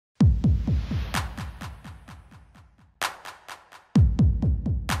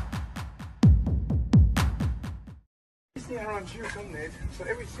everything around you, Nate. So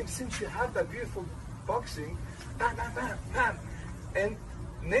everything, since you have that beautiful boxing, bam, bam, bam, bam. And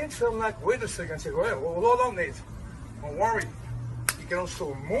Nate felt like, wait a second, I said, well, hold on, Nate. Don't worry. You can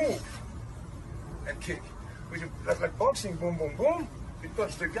also move and kick. Like boxing, boom, boom, boom. You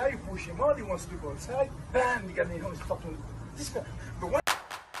touch the guy, you push him out, he wants to go outside, bam, you got me on his fucking, this guy. But when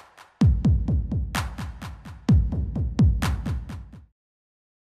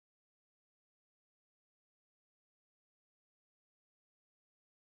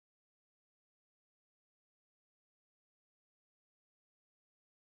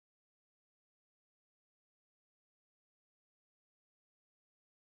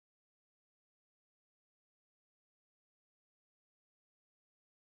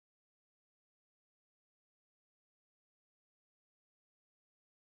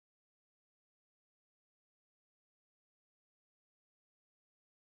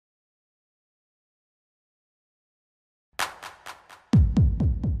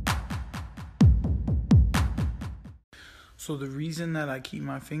So the reason that I keep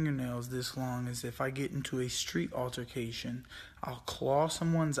my fingernails this long is if I get into a street altercation, I'll claw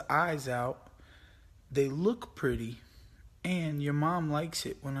someone's eyes out, they look pretty, and your mom likes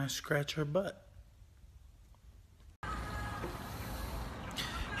it when I scratch her butt.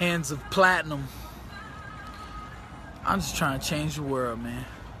 Hands of platinum. I'm just trying to change the world, man.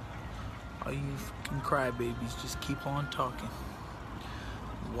 All you fucking crybabies, just keep on talking.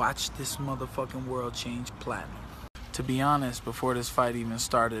 Watch this motherfucking world change platinum. To be honest, before this fight even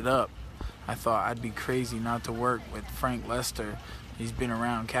started up, I thought I'd be crazy not to work with Frank Lester. He's been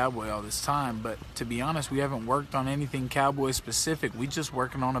around Cowboy all this time, but to be honest, we haven't worked on anything Cowboy specific. We just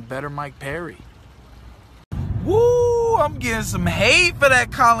working on a better Mike Perry. Woo! I'm getting some hate for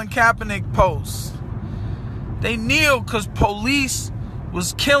that Colin Kaepernick post. They kneel because police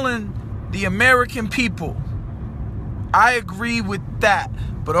was killing the American people. I agree with that.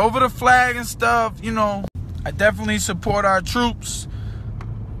 But over the flag and stuff, you know, I definitely support our troops.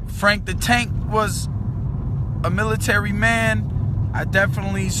 Frank the Tank was a military man. I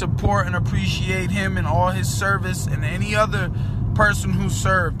definitely support and appreciate him and all his service and any other person who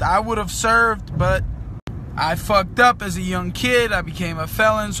served. I would have served, but I fucked up as a young kid. I became a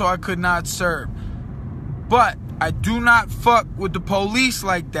felon, so I could not serve. But I do not fuck with the police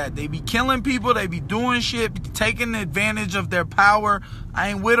like that. They be killing people. They be doing shit, taking advantage of their power. I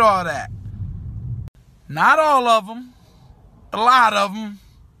ain't with all that. Not all of them. A lot of them.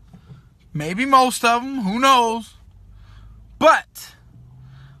 Maybe most of them. Who knows? But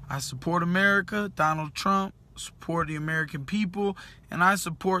I support America, Donald Trump, support the American people, and I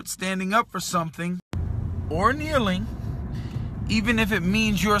support standing up for something or kneeling, even if it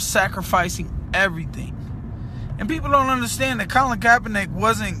means you're sacrificing everything. And people don't understand that Colin Kaepernick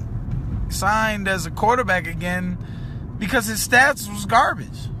wasn't signed as a quarterback again because his stats was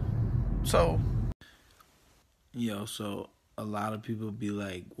garbage. So a lot of people be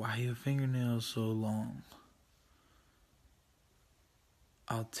like, why your fingernails so long?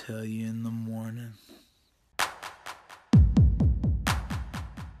 I'll tell you in the morning.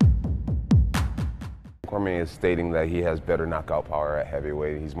 Cormier is stating that he has better knockout power at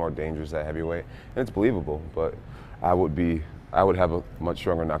heavyweight. He's more dangerous at heavyweight, and it's believable, but I would have a much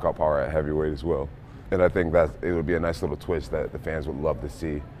stronger knockout power at heavyweight as well. And I think that it would be a nice little twist that the fans would love to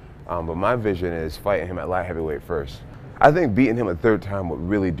see. But my vision is fighting him at light heavyweight first. I think beating him a third time would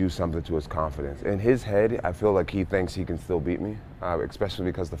really do something to his confidence. In his head, I feel like he thinks he can still beat me, especially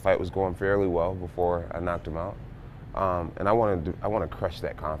because the fight was going fairly well before I knocked him out. And I want to crush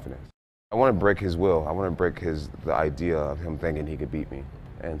that confidence. I want to break his will. I want to break the idea of him thinking he could beat me.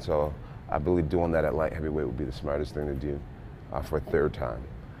 And so I believe doing that at light heavyweight would be the smartest thing to do for a third time.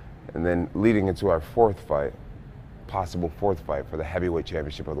 And then leading into our possible fourth fight for the heavyweight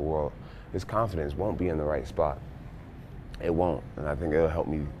championship of the world, his confidence won't be in the right spot. It won't, and I think it'll help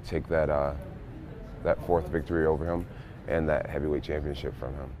me take that fourth victory over him and that heavyweight championship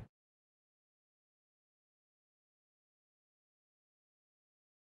from him.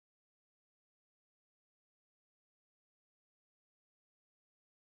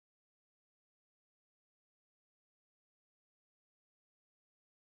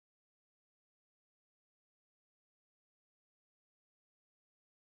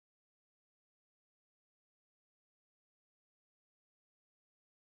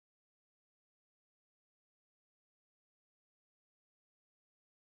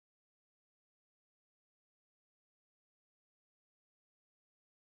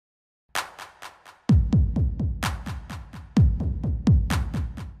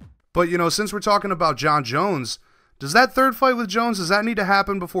 But, you know, since we're talking about Jon Jones, does that third fight with Jones, does that need to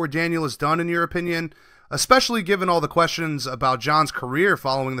happen before Daniel is done, in your opinion? especially given all the questions about Jon's career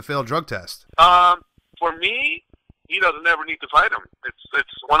following the failed drug test? For me, he doesn't ever need to fight him. It's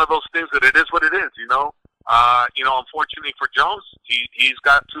one of those things that it is what it is, you know. Unfortunately for Jones, he's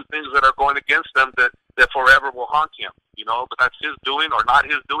got two things that are going against him that forever will haunt him, you know. But that's his doing or not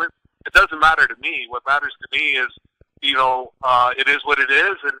his doing. It doesn't matter to me. What matters to me is, it is what it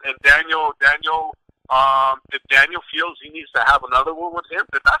is. And Daniel, if Daniel feels he needs to have another one with him,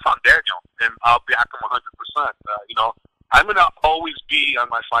 then that's on Daniel, and I'll back him 100%. I'm going to always be on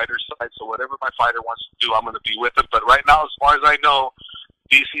my fighter's side, so whatever my fighter wants to do, I'm going to be with him. But right now, as far as I know,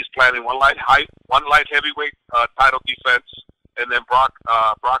 DC's planning one light heavyweight title defense, and then Brock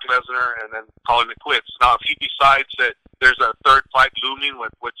Lesnar, and then calling it quits. Now, if he decides that there's a third fight looming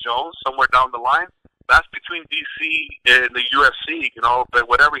with Jones somewhere down the line, that's between DC and the UFC, you know. But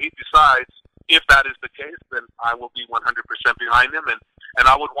whatever he decides, if that is the case, then I will be 100% behind him, and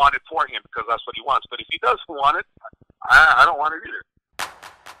I would want it for him because that's what he wants. But if he doesn't want it, I don't want it either.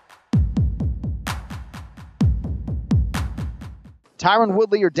 Tyron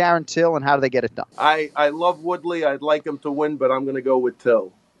Woodley or Darren Till, and how do they get it done? I love Woodley. I'd like him to win, but I'm going to go with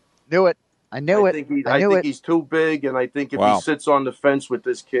Till. Knew it. I think he's too big, and I think if he sits on the fence with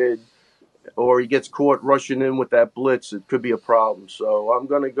this kid or he gets caught rushing in with that blitz, it could be a problem. So I'm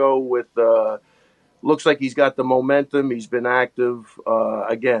going to go with looks like he's got the momentum. He's been active.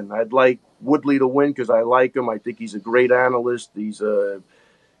 Again, I'd like Woodley to win because I like him. I think he's a great analyst. He's an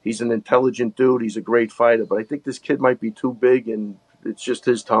intelligent dude. He's a great fighter. But I think this kid might be too big, and it's just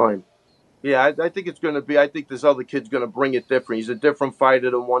his time. Yeah, I think it's going to be. I think this other kid's going to bring it different. He's a different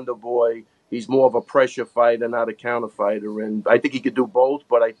fighter than Wonder Boy. He's more of a pressure fighter, not a counter fighter. And I think he could do both,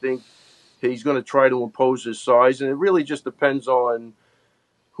 but I think he's going to try to impose his size. And it really just depends on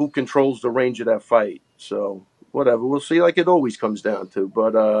who controls the range of that fight. So whatever, we'll see, like it always comes down to.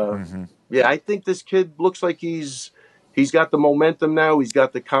 But, yeah, I think this kid looks like he's got the momentum now. He's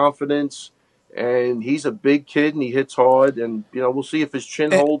got the confidence. And he's a big kid, and he hits hard. And, we'll see if his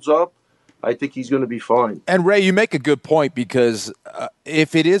chin holds up. I think he's going to be fine. And, Ray, you make a good point because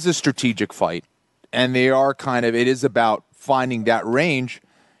if it is a strategic fight and it is about finding that range,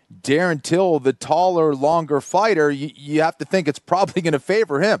 Darren Till, the taller, longer fighter, you have to think it's probably going to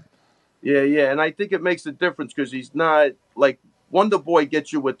favor him. Yeah, and I think it makes a difference because he's not like Wonder Boy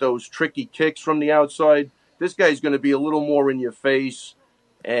gets you with those tricky kicks from the outside. This guy's going to be a little more in your face.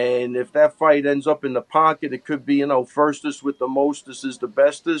 And if that fight ends up in the pocket, it could be, firstest with the mostest is the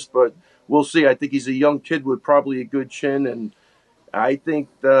bestest. But we'll see. I think he's a young kid with probably a good chin. And I think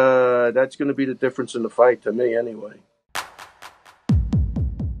that's going to be the difference in the fight to me anyway.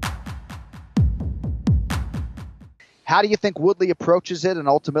 How do you think Woodley approaches it, and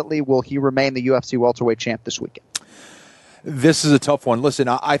ultimately will he remain the UFC welterweight champ this weekend? This is a tough one. Listen,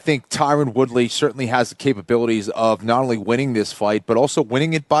 I think Tyron Woodley certainly has the capabilities of not only winning this fight, but also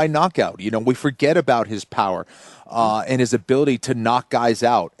winning it by knockout. We forget about his power and his ability to knock guys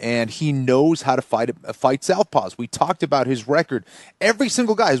out, and he knows how to fight southpaws. We talked about his record. Every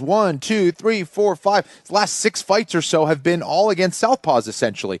single guy is 1, 2, 3, 4, 5. His last 6 fights or so have been all against southpaws,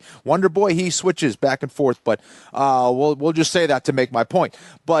 essentially. Wonder Boy, he switches back and forth, but we'll just say that to make my point.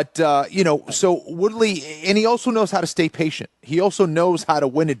 But, so Woodley, and he also knows how to stay patient. He also knows how to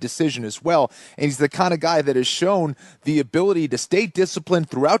win a decision as well, and he's the kind of guy that has shown the ability to stay disciplined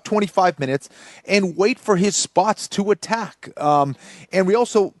throughout 25 minutes and wait for his spots to attack. And we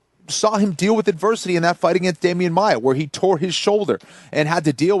also saw him deal with adversity in that fight against Damian Maia, where he tore his shoulder and had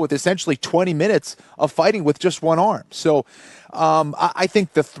to deal with essentially 20 minutes of fighting with just one arm. So I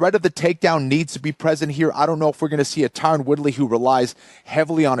think the threat of the takedown needs to be present here. I don't know if we're going to see a Tyron Woodley who relies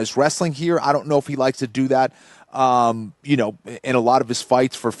heavily on his wrestling here. I don't know if he likes to do that, in a lot of his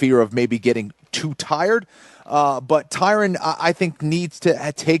fights for fear of maybe getting too tired. But Tyron, I think, needs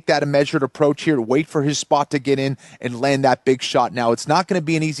to take that measured approach here to wait for his spot to get in and land that big shot. Now, it's not going to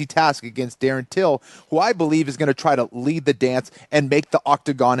be an easy task against Darren Till, who I believe is going to try to lead the dance and make the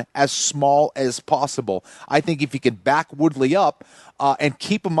octagon as small as possible. I think if he can back Woodley up and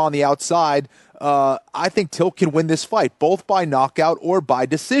keep him on the outside, I think Till can win this fight, both by knockout or by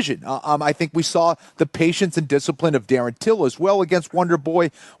decision. I think we saw the patience and discipline of Darren Till as well against Wonder Boy.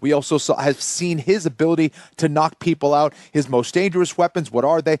 We also have seen his ability to knock people out. His most dangerous weapons, what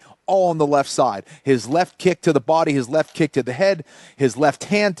are they? All on the left side. His left kick to the body, his left kick to the head, his left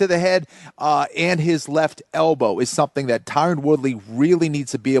hand to the head, and his left elbow is something that Tyron Woodley really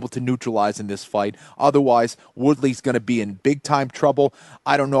needs to be able to neutralize in this fight. Otherwise, Woodley's going to be in big-time trouble.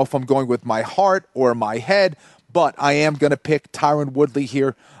 I don't know if I'm going with my heart or my head, but I am going to pick Tyron Woodley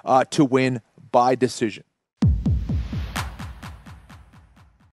here to win by decision.